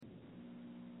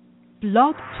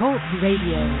Blog Talk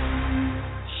Radio.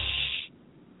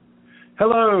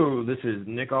 Hello, this is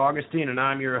Nick Augustine, and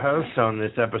I'm your host on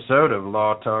this episode of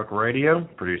Law Talk Radio,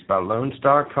 produced by Lone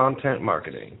Star Content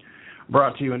Marketing.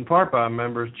 Brought to you in part by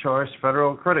Members Choice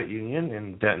Federal Credit Union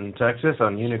in Denton, Texas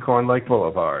on Unicorn Lake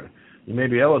Boulevard. You may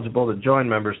be eligible to join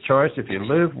Members Choice if you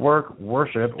live, work,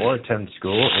 worship, or attend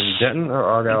school in Denton or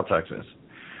Argyle, Texas.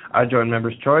 I joined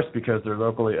Members Choice because they're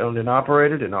locally owned and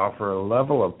operated and offer a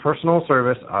level of personal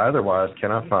service I otherwise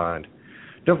cannot find.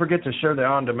 Don't forget to share the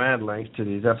on-demand links to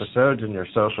these episodes in your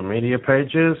social media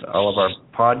pages. All of our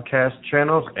podcast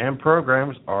channels and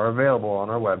programs are available on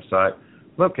our website,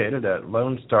 located at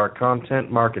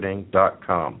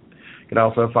LoneStarContentMarketing.com. You can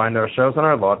also find our shows on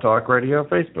our Law Talk Radio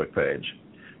Facebook page.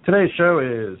 Today's show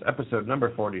is episode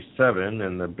number 47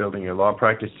 in the Building Your Law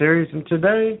Practice series, and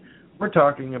today we're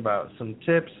talking about some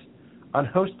tips on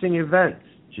hosting events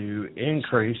to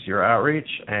increase your outreach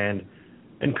and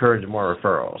encourage more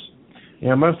referrals. You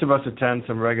know, most of us attend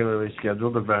some regularly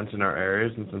scheduled events in our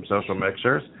areas and some social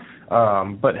mixers,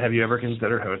 but have you ever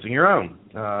considered hosting your own?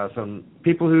 Some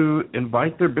people who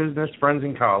invite their business friends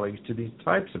and colleagues to these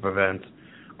types of events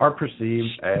are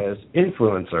perceived as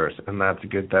influencers, and that's a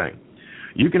good thing.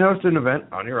 You can host an event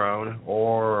on your own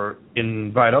or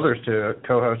invite others to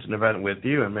co-host an event with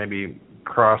you and maybe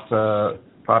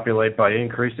cross-populate by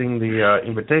increasing the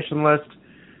invitation list.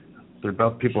 They're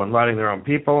both people inviting their own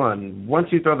people, and once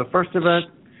you throw the first event,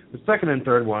 the second and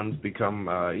third ones become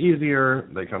easier,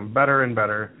 they come better and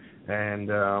better, and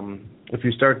if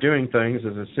you start doing things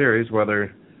as a series,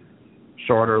 whether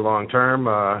short or long-term,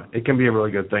 it can be a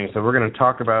really good thing. So we're going to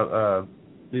talk about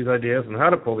these ideas and how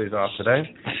to pull these off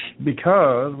today,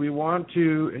 because we want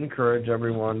to encourage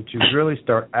everyone to really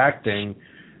start acting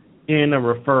in a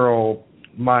referral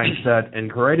mindset and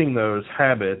creating those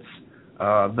habits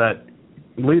that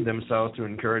lead themselves to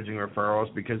encouraging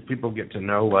referrals, because people get to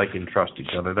know, like, and trust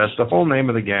each other. That's the whole name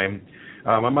of the game.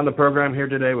 I'm on the program here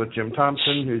today with Jim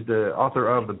Thompson, who's the author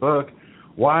of the book,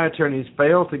 Why Attorneys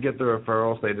Fail to Get the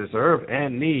Referrals They Deserve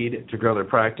and Need to Grow Their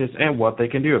Practice and What They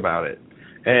Can Do About It.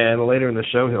 And later in the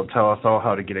show, he'll tell us all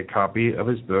how to get a copy of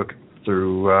his book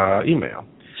through email.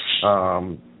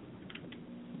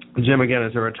 Jim, again,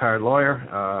 is a retired lawyer,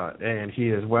 and he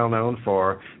is well known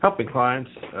for helping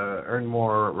clients earn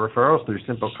more referrals through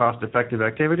simple, cost-effective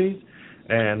activities.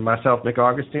 And myself, Nick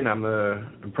Augustine, I'm the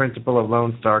principal of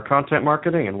Lone Star Content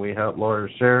Marketing, and we help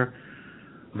lawyers share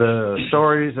the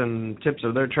stories and tips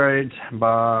of their trades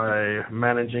by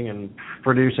managing and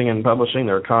producing and publishing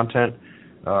their content,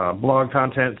 blog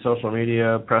content, social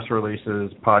media, press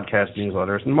releases, podcast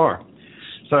newsletters, and more.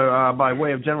 So by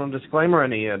way of general disclaimer,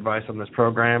 any advice on this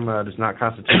program does not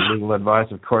constitute legal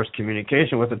advice. Of course,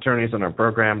 communication with attorneys on our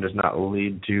program does not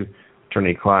lead to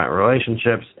attorney-client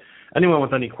relationships. Anyone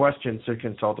with any questions should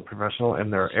consult a professional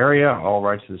in their area. All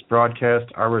rights to this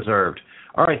broadcast are reserved.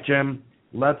 All right, Jim,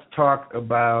 let's talk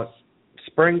about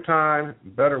springtime,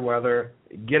 better weather,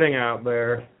 getting out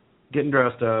there, getting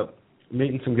dressed up,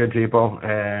 meeting some good people,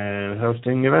 and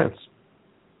hosting events.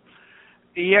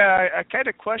 Yeah, I kind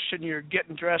of question you're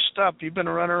getting dressed up. You've been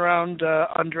running around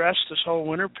undressed this whole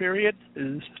winter period?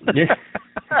 Yeah.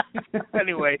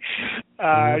 Anyway,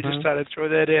 I just thought I'd throw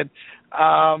that in.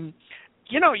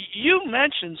 You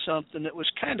mentioned something that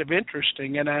was kind of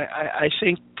interesting, and I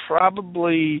think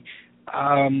probably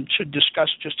should discuss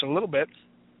just a little bit.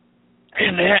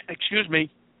 And that,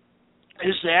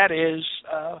 is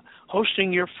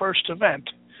hosting your first event.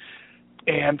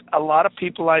 And a lot of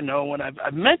people I know, when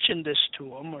I've mentioned this to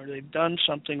them or they've done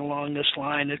something along this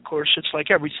line, of course, it's like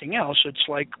everything else. It's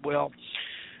like, well,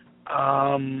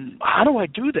 how do I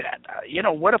do that?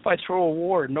 What if I throw a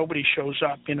war and nobody shows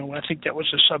up? I think that was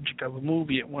the subject of a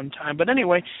movie at one time. But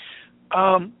anyway,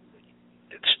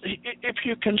 if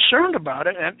you're concerned about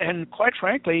it, and quite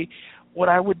frankly, what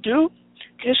I would do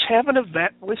is have an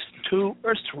event with 2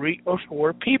 or 3 or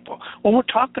 4 people. When we're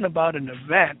talking about an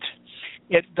event,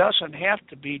 it doesn't have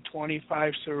to be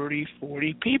 25, 30,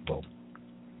 40 people.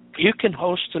 You can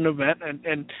host an event,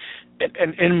 and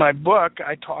in my book,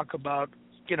 I talk about,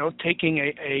 taking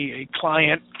a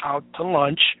client out to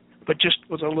lunch, but just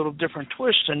with a little different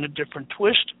twist, and the different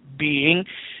twist being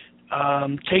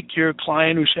take your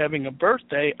client who's having a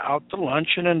birthday out to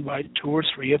lunch and invite 2 or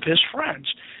 3 of his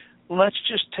friends. Let's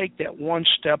just take that one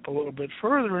step a little bit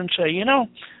further and say, you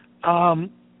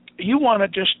want to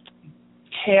just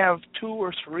have 2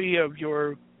 or 3 of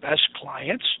your best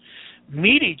clients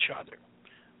meet each other.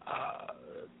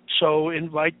 So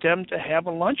invite them to have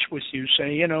a lunch with you.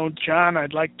 Say, John,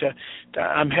 I'd like to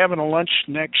I'm having a lunch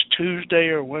next Tuesday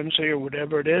or Wednesday or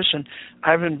whatever it is, and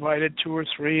I've invited 2 or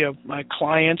 3 of my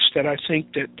clients that I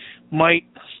think that might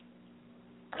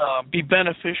be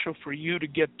beneficial for you to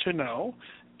get to know,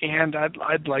 and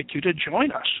I'd like you to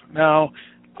join us. Now,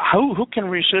 who can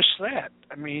resist that?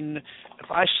 I mean, if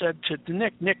I said to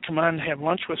Nick, come on, have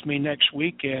lunch with me next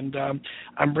week, and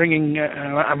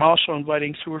I'm also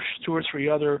inviting two or three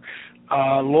other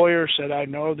lawyers that I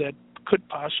know that could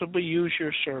possibly use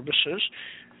your services.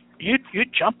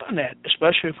 You'd jump on that,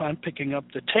 especially if I'm picking up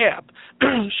the tab.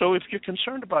 So if you're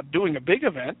concerned about doing a big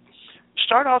event,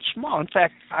 start out small. In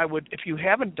fact, I would, if you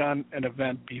haven't done an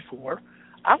event before,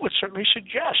 I would certainly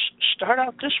suggest start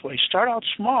out this way. Start out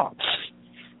small.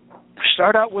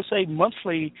 Start out with a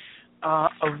monthly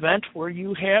event where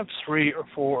you have 3 or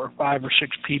 4 or 5 or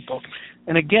 6 people.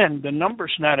 And again, the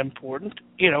number's not important.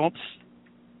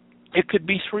 It could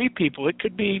be 3 people. It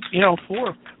could be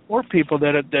 4 people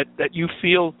that you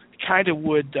feel kind of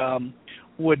would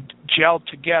gel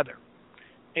together.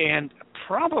 And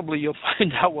probably you'll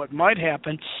find out what might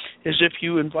happen is if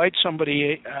you invite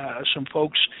somebody, some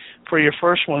folks for your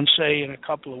first one, say in a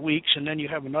couple of weeks, and then you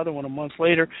have another one a month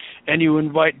later, and you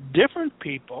invite different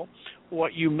people,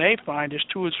 what you may find is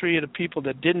 2 or 3 of the people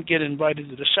that didn't get invited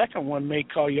to the second one may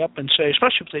call you up and say,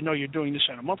 especially if they know you're doing this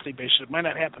on a monthly basis, it might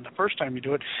not happen the first time you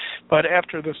do it, but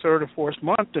after the 3rd or 4th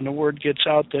month and the word gets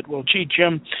out that, well, gee,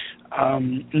 Jim,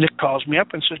 Nick calls me up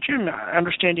and says, Jim, I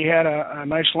understand you had a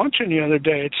nice luncheon the other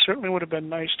day. It certainly would have been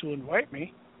nice to invite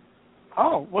me.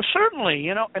 Oh, well, certainly,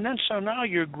 and then so now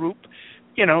your group,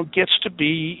 gets to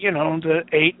be, the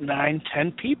 8, 9,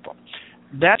 10 people.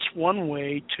 That's one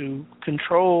way to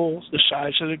control the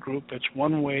size of the group. It's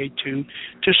one way to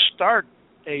start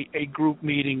a group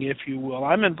meeting, if you will.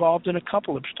 I'm involved in a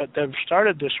couple that have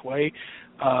started this way.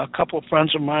 A couple of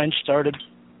friends of mine started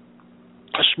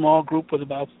a small group with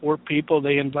about 4 people.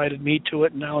 They invited me to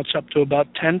it, and now it's up to about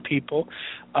 10 people.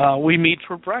 We meet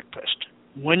for breakfast.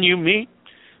 When you meet,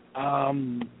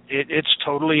 it's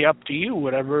totally up to you.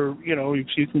 Whatever, if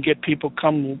you can get people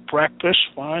come to breakfast,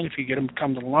 fine. If you get them to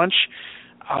come to lunch,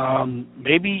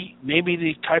 maybe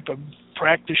the type of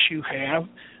practice you have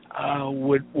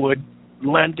would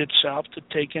lend itself to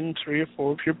taking 3 or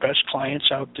 4 of your best clients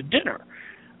out to dinner.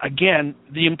 Again,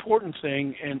 the important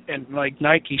thing, and like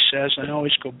Nike says, and I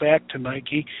always go back to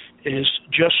Nike, is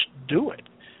just do it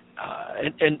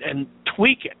and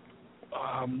tweak it.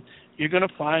 You're going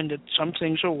to find that some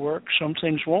things will work, some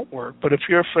things won't work. But if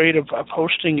you're afraid of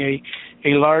hosting a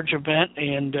large event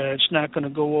and it's not going to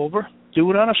go over, do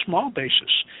it on a small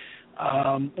basis.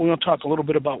 We're going to talk a little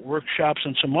bit about workshops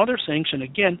and some other things. And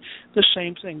again, the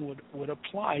same thing would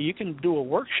apply. You can do a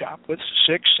workshop with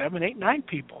 6, 7, 8, 9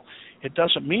 people. It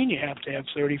doesn't mean you have to have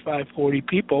 35, 40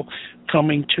 people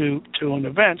coming to an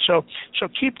event. So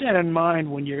keep that in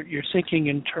mind when you're thinking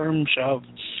in terms of,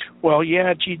 well,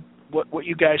 yeah, gee, what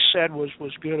you guys said was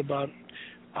good about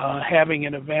having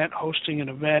an event, hosting an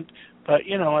event, but,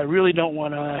 I really don't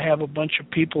want to have a bunch of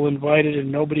people invited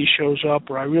and nobody shows up,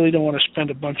 or I really don't want to spend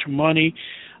a bunch of money,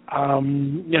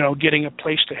 getting a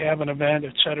place to have an event,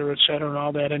 et cetera, and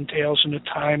all that entails and the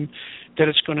time that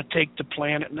it's going to take to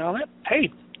plan it. Now, an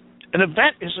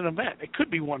event is an event. It could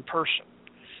be one person,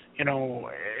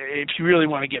 if you really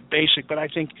want to get basic, but I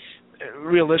think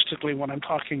realistically, when I'm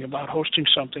talking about hosting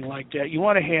something like that, you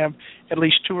want to have at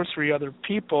least 2 or 3 other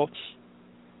people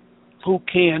who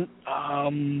can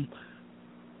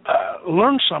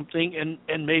learn something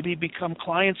and maybe become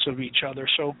clients of each other.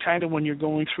 So kind of when you're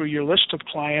going through your list of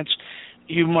clients,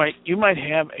 you might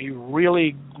have a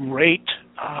really great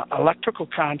electrical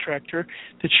contractor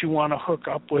that you want to hook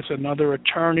up with another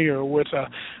attorney or with a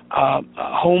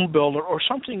home builder or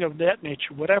something of that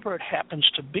nature, whatever it happens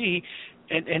to be.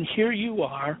 And here you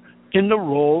are in the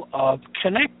role of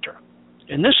connector.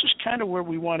 And this is kind of where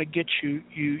we want to get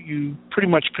you pretty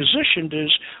much positioned,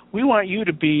 is we want you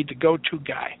to be the go-to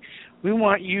guy. We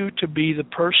want you to be the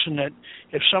person that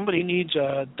if somebody needs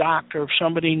a doctor, if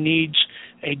somebody needs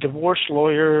a divorce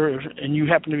lawyer, and you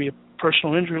happen to be a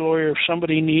personal injury lawyer, if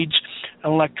somebody needs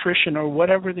an electrician or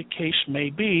whatever the case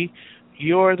may be,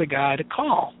 you're the guy to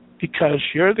call because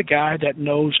you're the guy that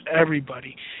knows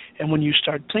everybody. And when you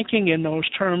start thinking in those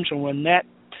terms and when that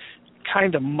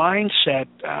kind of mindset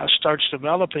starts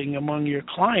developing among your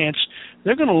clients,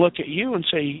 they're going to look at you and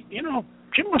say,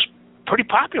 Jim was pretty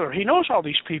popular. He knows all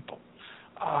these people.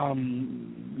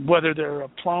 Whether they're a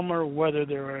plumber, whether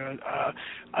they're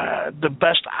the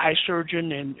best eye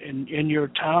surgeon in your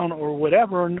town or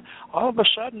whatever, and all of a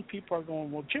sudden people are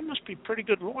going, well, Jim must be a pretty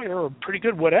good lawyer or pretty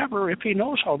good whatever if he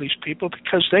knows all these people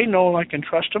because they know I can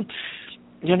trust him,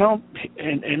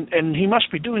 and he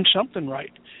must be doing something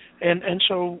right. And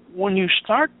so when you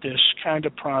start this kind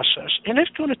of process, and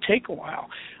it's going to take a while,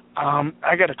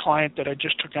 I got a client that I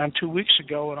just took on 2 weeks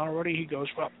ago, and already he goes,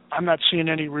 well, I'm not seeing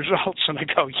any results. And I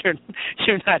go,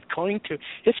 you're not going to.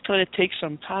 It's going to take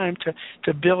some time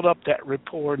to build up that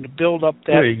rapport and to build up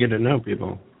that. Yeah, you get to know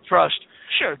people. Trust.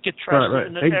 Sure, get trust Right.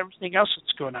 and everything else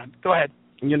that's going on. Go ahead.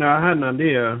 I had an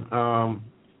idea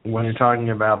when you're talking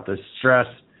about the stress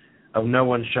of no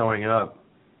one showing up.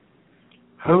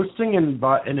 Hosting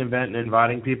an event and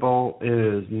inviting people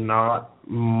is not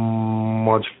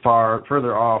much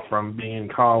further off from being in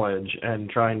college and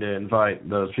trying to invite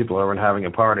those people over and having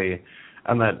a party,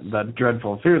 and that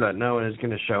dreadful fear that no one is going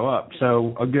to show up.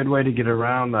 So a good way to get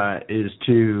around that is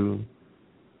to,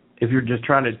 if you're just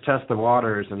trying to test the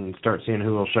waters and start seeing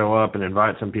who will show up and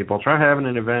invite some people, try having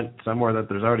an event somewhere that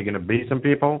there's already going to be some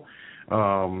people.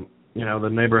 The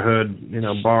neighborhood,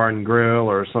 bar and grill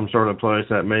or some sort of place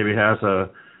that maybe has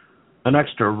an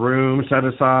extra room set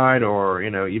aside, or,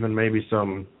 even maybe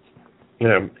some,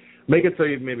 make it so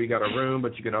you've maybe got a room,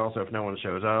 but you could also, if no one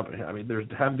shows up,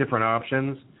 have different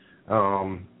options.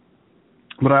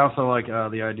 But I also like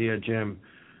the idea, Jim,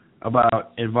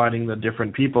 about inviting the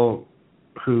different people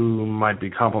who might be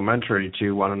complementary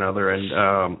to one another. And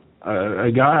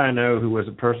a guy I know who was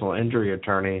a personal injury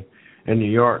attorney in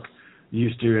New York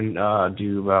used to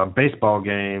do baseball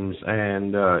games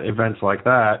and events like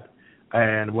that.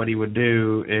 And what he would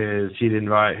do is he'd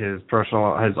invite his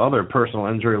other personal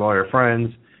injury lawyer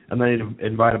friends, and then he'd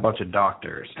invite a bunch of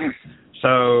doctors.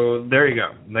 So there you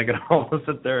go. They could all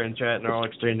sit there and chat, and they're all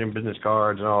exchanging business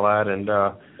cards and all that. And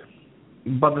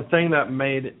but the thing that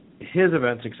made his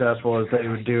event successful is that he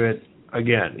would do it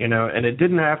again, and it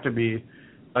didn't have to be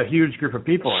a huge group of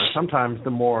people. And sometimes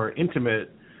the more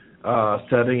intimate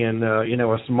setting and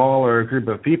a smaller group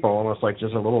of people, almost like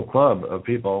just a little club of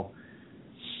people,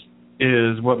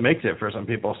 is what makes it for some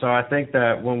people. So I think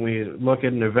that when we look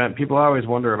at an event, people always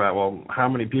wonder about, well, how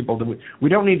many people do we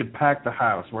don't need to pack the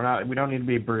house. We don't need to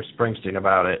be Bruce Springsteen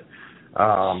about it.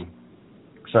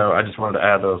 So I just wanted to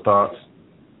add those thoughts.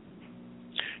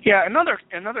 Yeah, another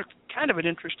kind of an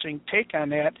interesting take on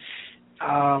that.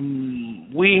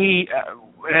 And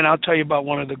I'll tell you about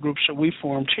one of the groups that we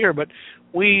formed here, but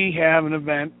we have an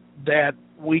event that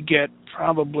we get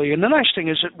probably, and the nice thing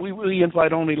is that we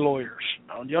invite only lawyers.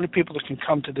 The only people that can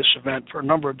come to this event for a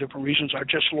number of different reasons are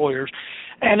just lawyers,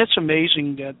 and it's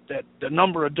amazing that the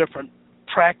number of different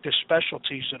practice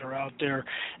specialties that are out there.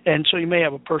 And so you may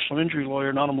have a personal injury lawyer,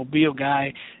 an automobile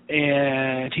guy,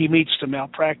 and he meets the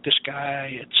malpractice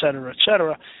guy, et cetera,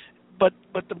 But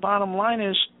the bottom line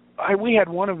is, we had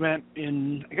one event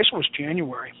in, I guess it was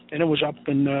January, and it was up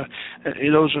in,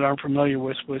 those that aren't familiar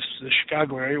with the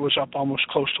Chicago area, it was up almost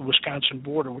close to Wisconsin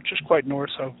border, which is quite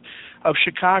north of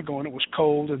Chicago, and it was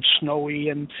cold and snowy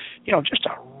and, just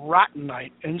a rotten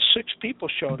night, and 6 people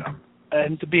showed up.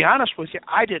 And to be honest with you,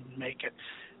 I didn't make it.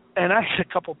 And I had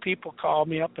a couple people call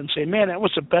me up and say, man, that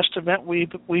was the best event we've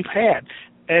had.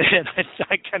 And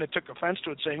I kind of took offense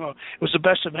to it, saying, well, it was the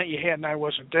best event you had and I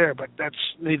wasn't there, but that's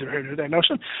neither here nor there. No,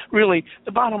 so really,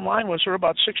 the bottom line was there were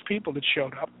about 6 people that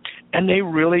showed up, and they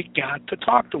really got to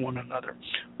talk to one another.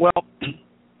 Well,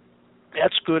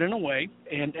 that's good in a way.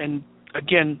 And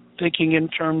again, thinking in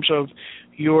terms of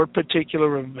your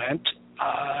particular event,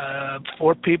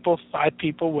 4 people, 5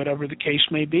 people, whatever the case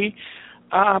may be,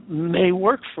 may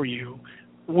work for you.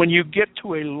 When you get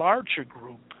to a larger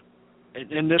group,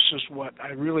 and this is what I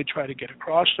really try to get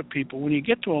across to people, when you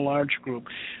get to a large group,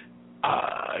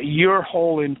 your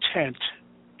whole intent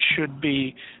should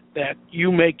be that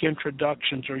you make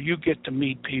introductions or you get to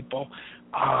meet people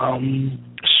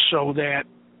so that,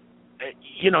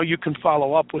 you can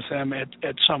follow up with them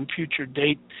at some future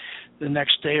date the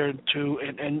next day or two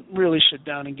and really sit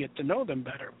down and get to know them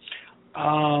better.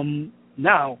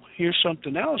 Now, here's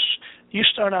something else. You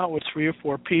start out with 3 or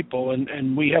 4 people,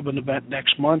 and we have an event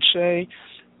next month, say,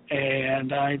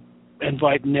 and I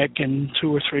invite Nick and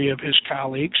 2 or 3 of his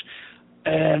colleagues,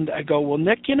 and I go, well,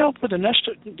 Nick, for the next,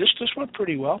 this went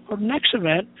pretty well. For the next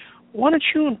event, why don't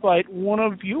you invite one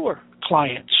of your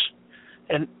clients?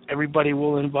 And everybody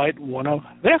will invite one of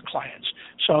their clients.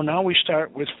 So now we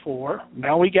start with 4.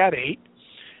 Now we got 8.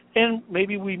 And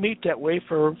maybe we meet that way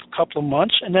for a couple of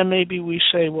months, and then maybe we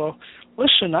say, well,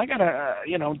 listen, I got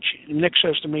Nick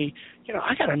says to me,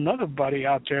 I got another buddy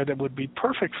out there that would be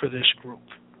perfect for this group.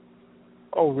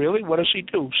 Oh, really? What does he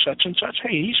do? Such and such.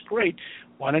 Hey, he's great.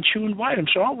 Why don't you invite him?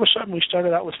 So all of a sudden we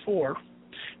started out with 4.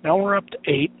 Now we're up to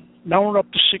 8. Now we're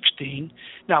up to 16.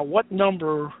 Now what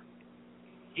number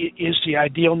is the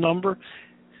ideal number?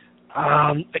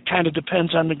 It kind of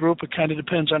depends on the group. It kind of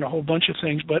depends on a whole bunch of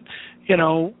things. But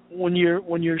when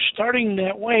you're starting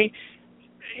that way,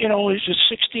 is it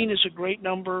 16 is a great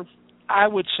number? I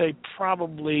would say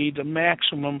probably the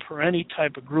maximum for any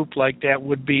type of group like that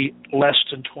would be less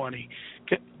than 20.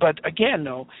 But again,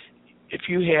 though, if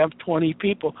you have 20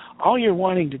 people, all you're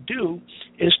wanting to do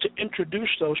is to introduce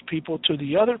those people to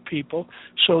the other people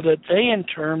so that they in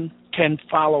turn can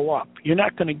follow up. You're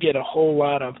not going to get a whole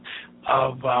lot of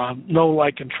know,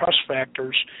 like, and trust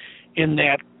factors in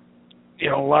that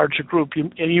larger group.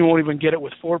 And you won't even get it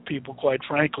with 4 people, quite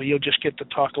frankly. You'll just get to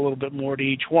talk a little bit more to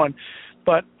each one.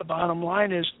 But the bottom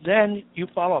line is then you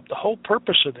follow up. The whole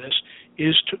purpose of this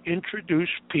is to introduce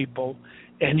people,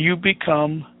 and you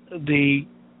become the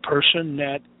person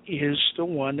that is the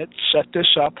one that set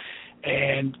this up,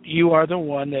 and you are the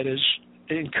one that is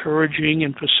encouraging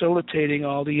and facilitating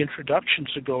all the introductions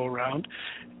to go around.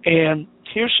 And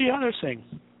here's the other thing.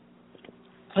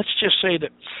 Let's just say that,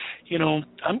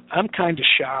 I'm kind of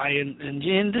shy, and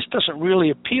this doesn't really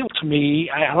appeal to me.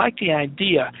 I like the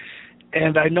idea,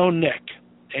 and I know Nick.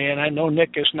 And I know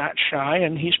Nick is not shy,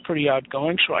 and he's pretty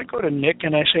outgoing. So I go to Nick,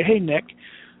 and I say, hey, Nick,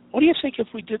 what do you think if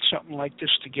we did something like this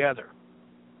together?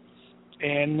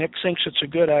 And Nick thinks it's a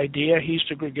good idea. He's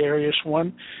the gregarious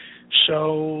one.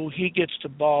 So he gets the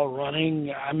ball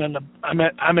running. I'm in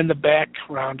the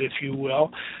background, if you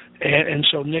will. And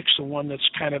so Nick's the one that's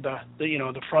kind of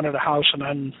the front of the house, and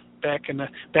I'm back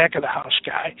of the house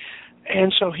guy.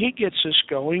 And so he gets this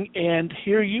going, and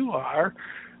here you are,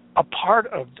 a part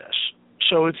of this.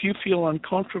 So if you feel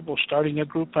uncomfortable starting a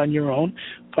group on your own,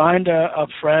 find a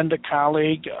friend, a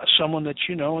colleague, someone that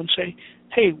you know, and say,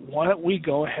 hey, why don't we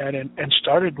go ahead and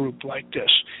start a group like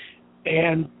this?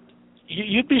 And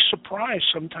you'd be surprised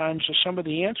sometimes at some of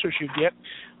the answers you get.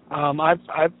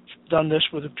 I've done this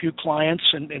with a few clients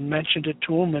and mentioned it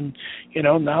to them, and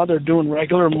now they're doing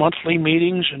regular monthly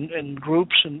meetings and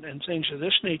groups and things of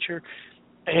this nature.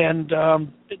 And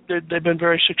they've been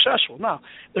very successful. Now,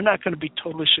 they're not going to be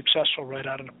totally successful right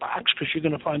out of the box, because you're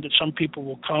going to find that some people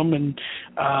will come and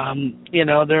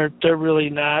they're really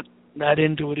not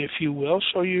into it, if you will.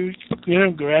 So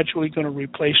you're gradually going to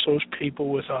replace those people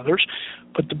with others.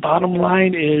 But the bottom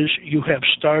line is you have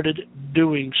started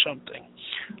doing something.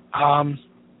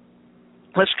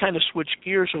 Let's kind of switch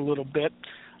gears a little bit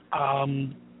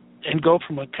and go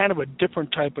from a kind of a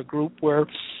different type of group where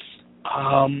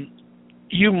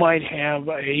you might have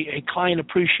a client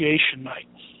appreciation night,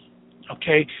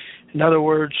 okay? In other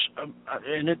words,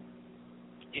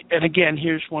 and again,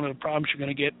 here's one of the problems you're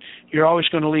going to get. You're always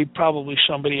going to leave probably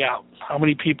somebody out. How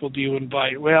many people do you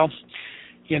invite? Well,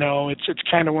 it's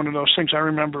kind of one of those things. I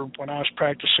remember when I was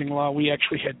practicing law, we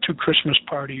actually had 2 Christmas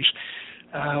parties.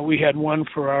 We had one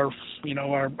for our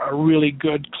really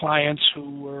good clients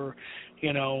who were,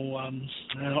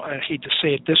 I hate to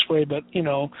say it this way, but,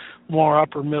 more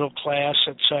upper middle class,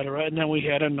 et cetera. And then we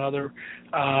had another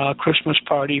Christmas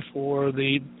party for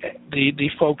the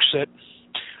folks that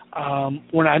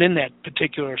were not in that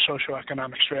particular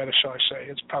socioeconomic strata, shall I say.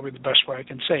 It's probably the best way I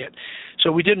can say it.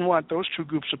 So we didn't want those 2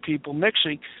 groups of people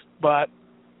mixing, but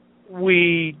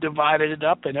we divided it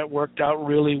up, and it worked out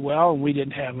really well, and we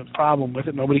didn't have a problem with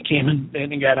it. Nobody came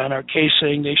in and got on our case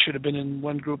saying they should have been in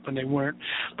one group and they weren't.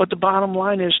 But the bottom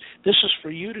line is this is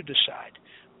for you to decide.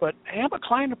 But have a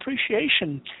client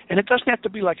appreciation, and it doesn't have to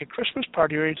be like a Christmas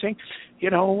party or anything.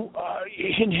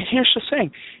 And here's the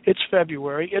thing. It's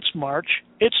February, it's March,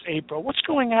 it's April. What's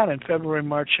going on in February,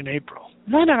 March, and April?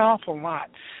 Not an awful lot.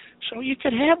 So you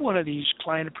could have one of these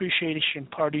client appreciation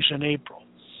parties in April,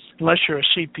 unless you're a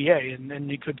CPA, and then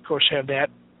you could, of course, have that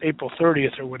April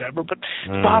 30th or whatever. But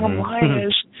the bottom line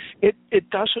is it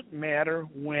doesn't matter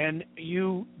when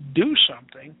you do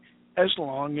something, as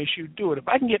long as you do it. If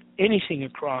I can get anything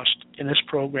across in this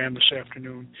program this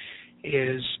afternoon,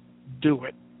 is do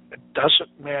it. It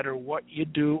doesn't matter what you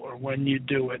do or when you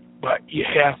do it, but you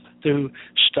have to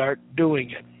start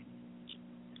doing it.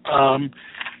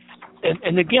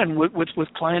 And again, with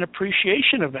client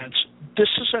appreciation events, this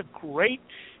is a great.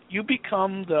 You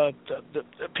become the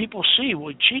people see,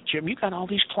 well, gee, Jim, you got all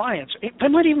these clients. There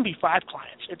might even be 5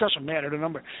 clients. It doesn't matter the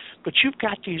number. But you've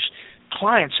got these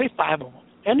clients, say 5 of them,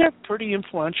 and they're pretty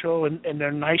influential, and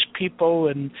they're nice people,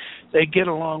 and they get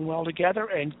along well together.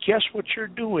 And guess what you're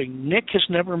doing? Nick has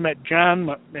never met John,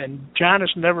 and John has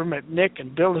never met Nick,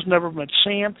 and Bill has never met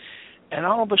Sam. And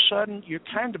all of a sudden, you're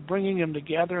kind of bringing them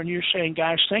together, and you're saying,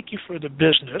 guys, thank you for the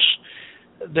business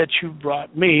that you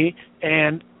brought me,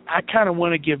 and I kind of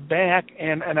want to give back,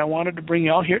 and I wanted to bring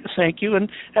you all here to thank you, and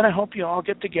I hope you all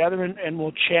get together and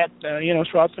we'll chat,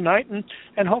 throughout the night,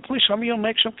 and hopefully some of you will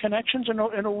make some connections and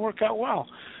it'll work out well.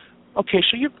 Okay,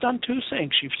 so you've done 2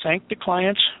 things. You've thanked the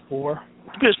clients for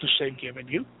the business they've given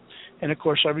you, and of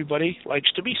course everybody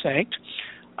likes to be thanked.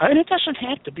 And it doesn't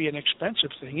have to be an expensive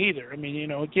thing either. I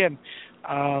mean, again,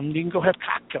 you can go have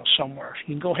cocktails somewhere.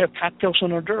 You can go have cocktails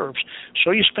and hors d'oeuvres.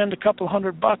 So you spend a couple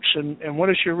 $100, and what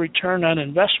is your return on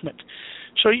investment?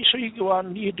 So you go out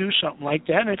and you do something like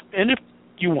that. And if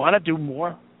you want to do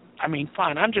more, I mean,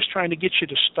 fine. I'm just trying to get you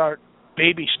to start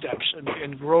baby steps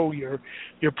and grow your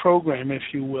program, if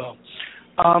you will.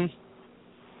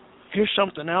 Here's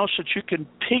something else that you can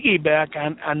piggyback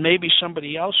on maybe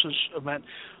somebody else's event.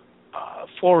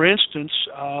 For instance,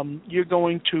 you're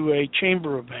going to a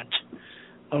chamber event,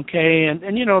 okay, and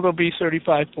there'll be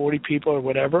 35, 40 people or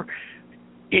whatever,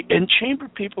 and chamber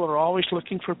people are always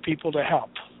looking for people to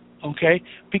help, okay?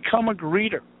 Become a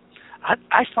greeter.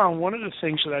 I found one of the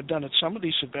things that I've done at some of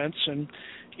these events, and,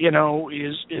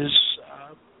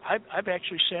 I've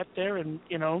actually sat there and,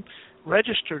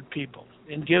 registered people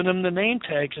and given them the name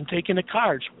tags and taken the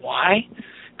cards. Why?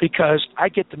 Because I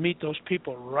get to meet those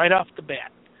people right off the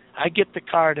bat. I get the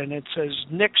card and it says,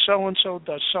 Nick so-and-so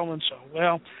does so-and-so.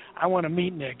 Well, I want to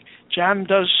meet Nick. John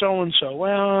does so-and-so.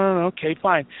 Well, okay,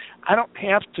 fine. I don't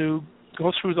have to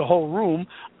go through the whole room.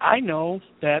 I know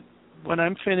that when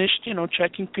I'm finished,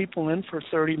 checking people in for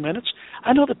 30 minutes,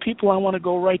 I know the people I want to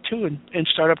go right to and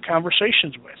start up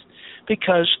conversations with.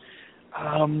 Because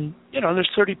there's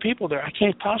 30 people there. I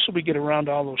can't possibly get around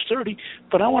all those 30,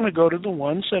 but I want to go to the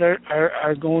ones that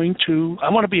are going to, I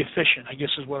want to be efficient, I guess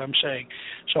is what I'm saying.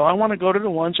 So I want to go to the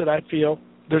ones that I feel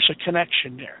there's a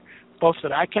connection there, both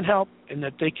that I can help and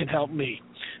that they can help me.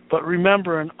 But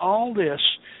remember, in all this,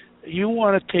 you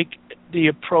want to take the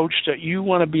approach that you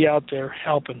want to be out there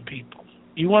helping people.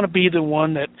 You want to be the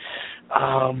one that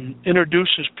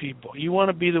introduces people. You want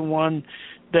to be the one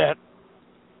that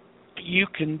you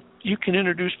can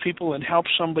introduce people and help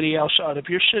somebody else out. If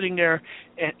you're sitting there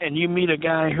and you meet a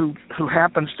guy who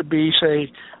happens to be,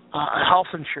 say, a health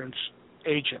insurance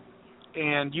agent,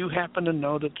 and you happen to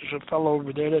know that there's a fellow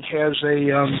over there that has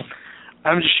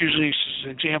I'm just using this as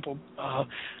an example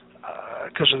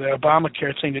because of the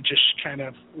Obamacare thing that just kind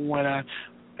of went on.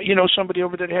 Somebody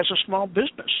over there that has a small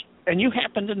business, and you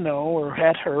happen to know or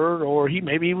had heard, or he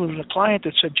maybe even was a client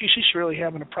that said, geez, he's really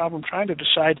having a problem trying to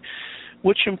decide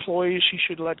which employees he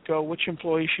should let go, which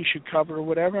employees he should cover, or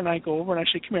whatever. And I go over and I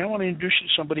say, come here, I want to introduce you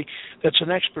to somebody that's an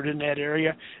expert in that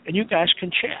area, and you guys can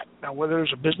chat. Now, whether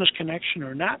there's a business connection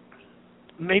or not,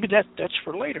 maybe that's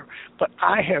for later. But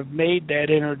I have made that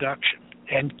introduction,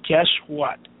 and guess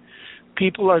what?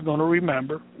 People are going to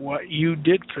remember what you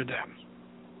did for them,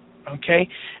 okay?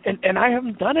 And I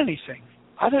haven't done anything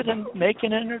other than make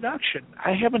an introduction.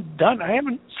 It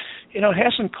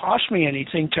hasn't cost me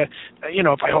anything to,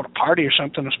 if I hold a party or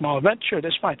something, a small event, sure,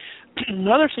 that's fine.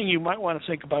 Another thing you might want to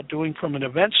think about doing from an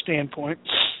event standpoint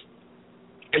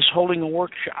is holding a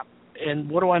workshop. And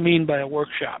what do I mean by a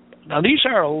workshop? Now, these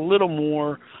are a little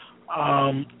more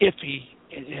iffy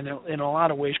in a lot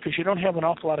of ways because you don't have an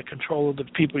awful lot of control of the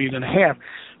people you're going to have.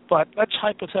 But let's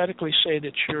hypothetically say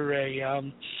that you're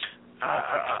a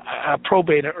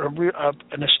probate or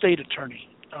an estate attorney,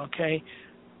 okay,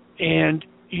 and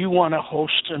you want to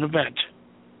host an event.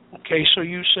 Okay, so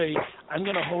you say, I'm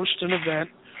going to host an event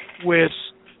with,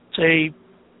 say,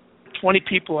 20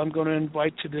 people I'm going to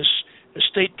invite to this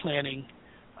estate planning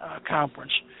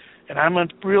conference. And I'm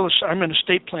an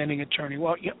estate planning attorney.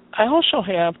 Well, I also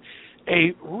have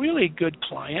a really good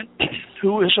client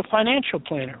who is a financial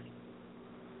planner.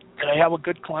 And I have a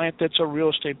good client that's a real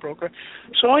estate broker.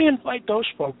 So I invite those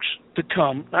folks to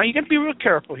come. Now, you got to be real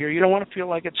careful here. You don't want to feel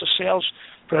like it's a sales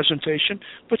presentation,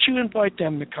 but you invite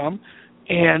them to come.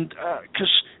 And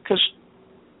because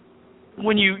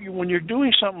when you're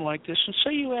doing something like this, and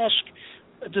say you ask,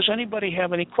 does anybody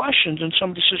have any questions? And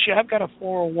somebody says, yeah, I've got a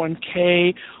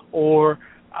 401k, or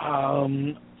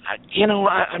I'm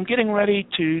getting ready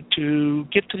to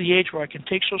get to the age where I can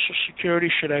take Social Security.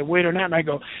 Should I wait or not? And I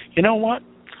go, you know what?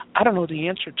 I don't know the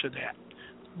answer to that,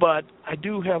 but I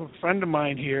do have a friend of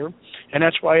mine here, and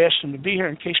that's why I asked him to be here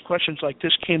in case questions like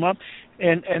this came up.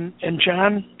 And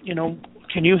John,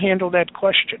 can you handle that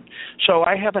question? So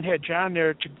I haven't had John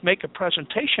there to make a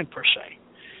presentation per se,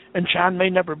 and John may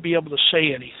never be able to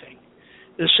say anything.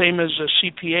 The same as a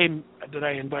CPA that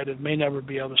I invited may never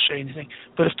be able to say anything.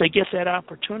 But if they get that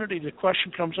opportunity, the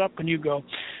question comes up, and you go,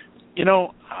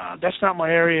 that's not my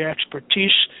area of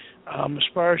expertise. As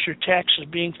far as your taxes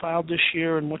being filed this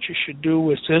year and what you should do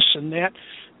with this and that,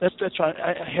 that's why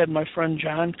I had my friend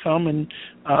John come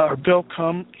or Bill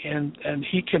come, and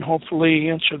he can hopefully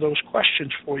answer those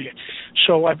questions for you.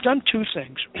 So I've done two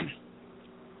things.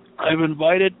 I've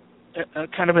invited a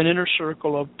kind of an inner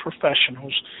circle of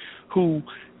professionals who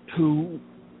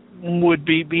would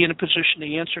be in a position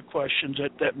to answer questions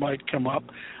that might come up.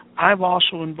 I've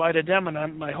also invited them,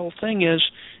 and my whole thing is,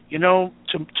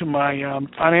 to my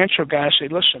financial guy, I say,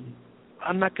 listen,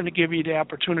 I'm not going to give you the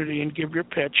opportunity and give your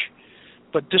pitch,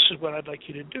 but this is what I'd like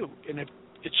you to do. And if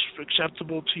it's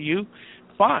acceptable to you,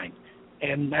 fine.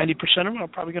 And 90% of them are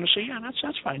probably going to say, yeah,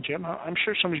 that's fine, Jim. I'm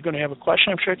sure somebody's going to have a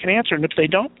question. I'm sure I can answer. And if they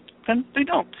don't, then they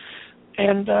don't.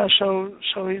 And so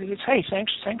it's, hey,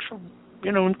 thanks for,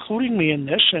 including me in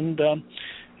this. And,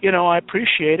 I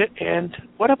appreciate it. And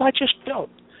what have I just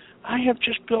built? I have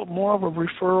just built more of a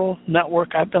referral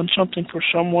network. I've done something for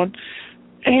someone.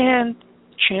 And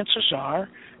chances are,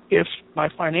 if my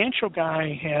financial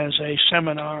guy has a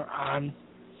seminar on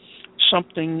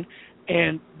something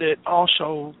and that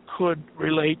also could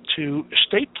relate to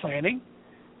estate planning,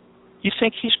 you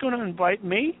think he's going to invite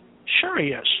me? Sure he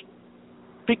is.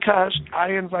 Because I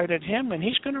invited him, and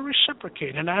he's going to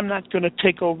reciprocate. And I'm not going to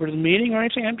take over the meeting or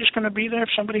anything. I'm just going to be there if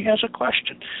somebody has a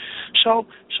question. So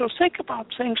think about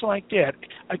things like that.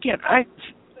 Again, I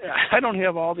don't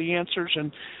have all the answers,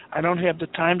 and I don't have the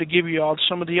time to give you all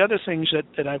some of the other things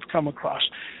that I've come across.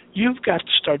 You've got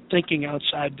to start thinking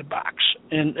outside the box.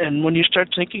 And when you start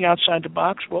thinking outside the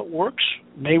box, what works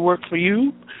may work for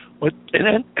you,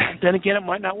 and then again, it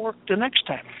might not work the next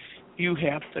time. You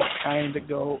have to kind of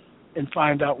go and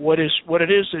find out what it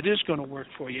is that is going to work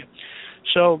for you.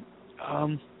 So,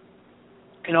 I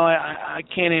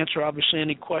can't answer obviously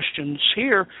any questions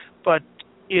here, but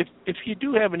if you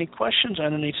do have any questions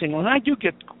on anything, when I do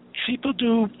get people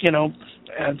 2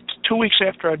 weeks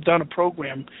after I've done a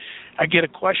program, I get a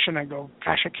question, I go,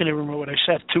 gosh, I can't even remember what I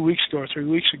said 2 weeks ago or 3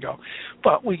 weeks ago.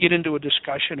 But we get into a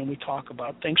discussion and we talk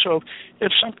about things. So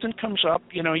if something comes up,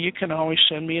 you can always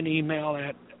send me an email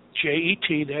at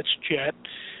JET, that's Jet,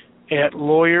 at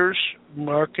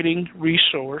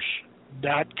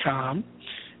lawyersmarketingresource.com,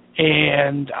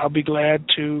 and I'll be glad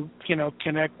to,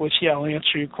 connect with you. I'll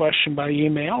answer your question by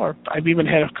email, or I've even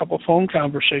had a couple phone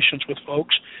conversations with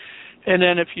folks. And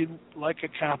then if you'd like a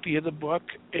copy of the book,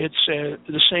 it's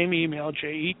the same email,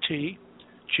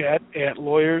 Jet at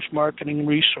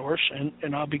lawyersmarketingresource,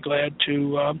 and I'll be glad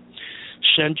to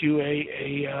send you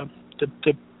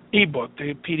the ebook,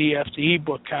 the PDF, the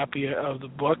ebook copy of the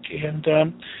book, and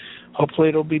hopefully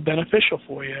it'll be beneficial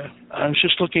for you. I was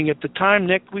just looking at the time,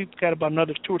 Nick. We've got about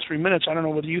another 2 or 3 minutes. I don't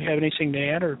know whether you have anything to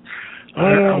add or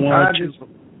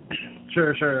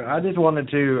Sure. I just wanted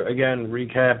to, again,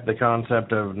 recap the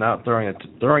concept of not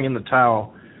throwing in the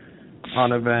towel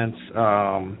on events,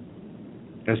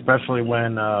 especially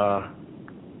when,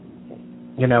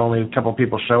 only a couple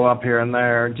people show up here and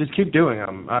there. Just keep doing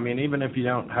them. I mean, even if you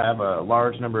don't have a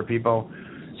large number of people,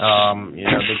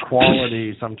 the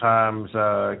quality sometimes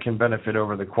can benefit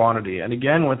over the quantity. And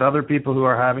again, with other people who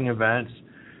are having events,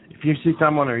 if you see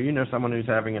someone or someone who's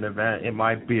having an event, it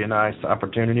might be a nice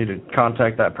opportunity to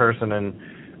contact that person and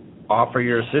offer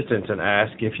your assistance and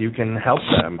ask if you can help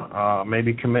them.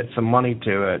 Maybe commit some money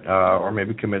to it, or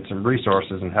maybe commit some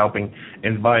resources in helping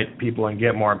invite people and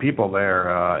get more people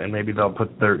there. And maybe they'll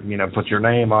put put your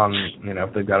name on,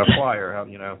 if they've got a flyer,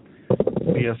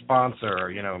 be a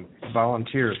sponsor,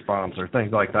 volunteer sponsor,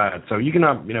 things like that. So you can,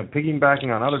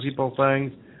 piggybacking on other people's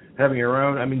things, having your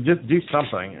own, just do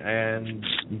something and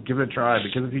give it a try.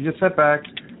 Because if you just sit back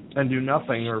and do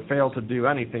nothing or fail to do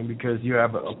anything because you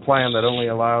have a plan that only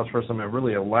allows for some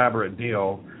really elaborate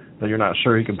deal that you're not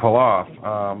sure you can pull off,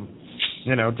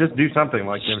 just do something,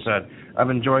 like Jim said. I've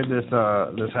enjoyed this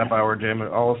half hour, Jim,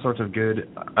 all sorts of good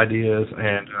ideas,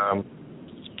 and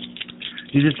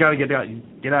you just got to get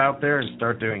out there and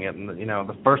start doing it. And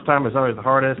the first time is always the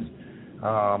hardest.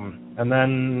 And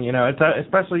then, it's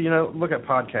especially, look at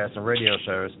podcasts and radio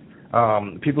shows.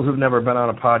 People who've never been on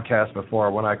a podcast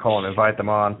before, when I call and invite them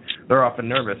on, they're often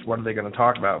nervous. What are they going to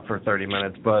talk about for 30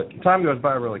 minutes? But time goes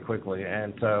by really quickly.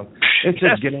 And so it's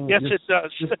just getting... Yes, it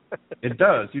does. It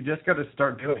does. You just got to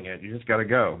start doing it. You just got to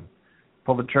go.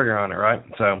 Pull the trigger on it, right?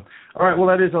 So, all right, well,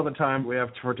 that is all the time we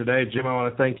have for today. Jim, I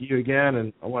want to thank you again,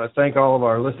 and I want to thank all of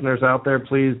our listeners out there.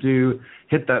 Please do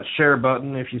hit that share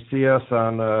button if you see us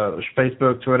on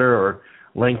Facebook, Twitter, or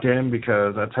LinkedIn,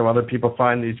 because that's how other people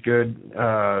find these good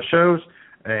shows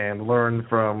and learn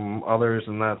from others,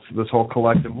 and that's this whole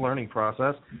collective learning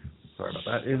process. Sorry about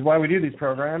that. Is why we do these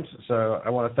programs. So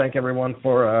I want to thank everyone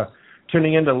for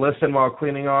tuning in to listen while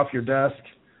cleaning off your desk.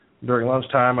 During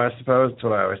lunchtime, I suppose. That's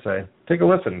what I always say. Take a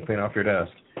listen and clean off your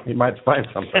desk. You might find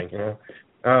something,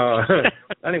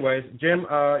 Anyways, Jim,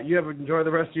 you have enjoy the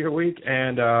rest of your week,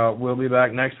 and we'll be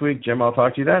back next week. Jim, I'll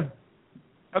talk to you then.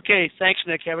 Okay, thanks,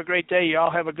 Nick. Have a great day. You all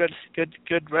have a good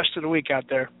rest of the week out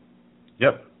there.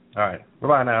 Yep. All right.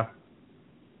 Bye-bye now.